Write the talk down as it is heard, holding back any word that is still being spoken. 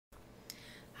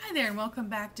Hi there and welcome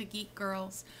back to Geek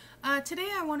Girls. Today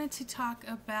I wanted to talk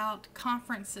about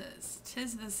conferences.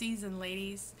 'Tis the season,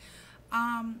 ladies.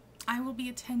 I will be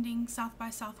attending South by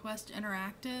Southwest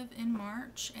Interactive in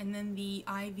March and then the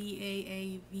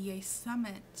IVAA VA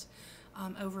Summit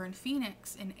over in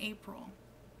Phoenix in April.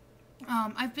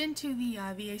 I've been to the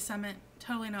VA Summit,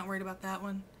 totally not worried about that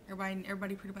one.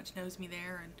 Everybody pretty much knows me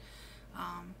there, and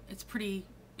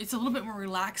it's a little bit more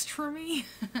relaxed for me,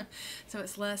 so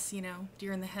it's less,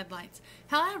 deer in the headlights.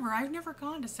 However, I've never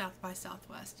gone to South by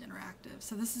Southwest Interactive,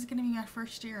 so this is going to be my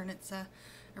first year, and it's a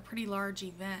pretty large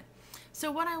event.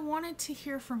 So what I wanted to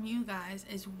hear from you guys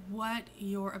is what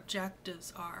your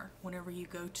objectives are whenever you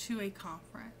go to a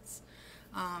conference.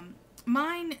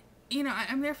 Mine,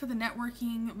 I'm there for the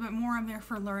networking, but more I'm there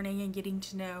for learning and getting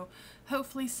to know,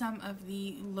 hopefully, some of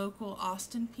the local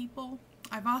Austin people.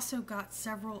 I've also got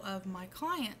several of my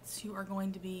clients who are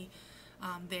going to be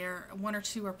there. One or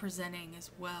two are presenting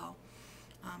as well.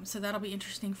 So that'll be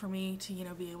interesting for me to,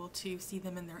 be able to see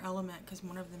them in their element, because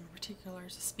one of them in particular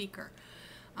is a speaker.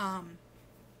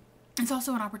 It's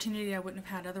also an opportunity I wouldn't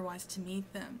have had otherwise to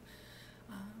meet them.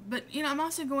 But, I'm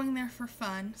also going there for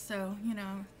fun, so,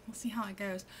 we'll see how it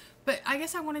goes. But I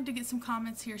guess I wanted to get some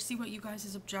comments here, see what you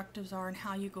guys' objectives are and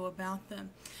how you go about them.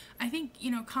 I think,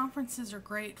 conferences are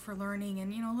great for learning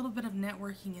and, a little bit of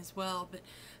networking as well, but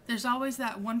there's always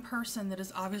that one person that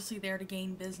is obviously there to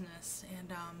gain business,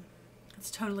 and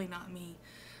it's totally not me.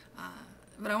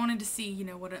 But I wanted to see,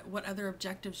 what other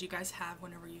objectives you guys have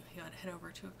whenever you head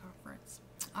over to a conference.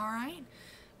 All right?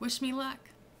 Wish me luck.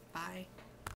 Bye.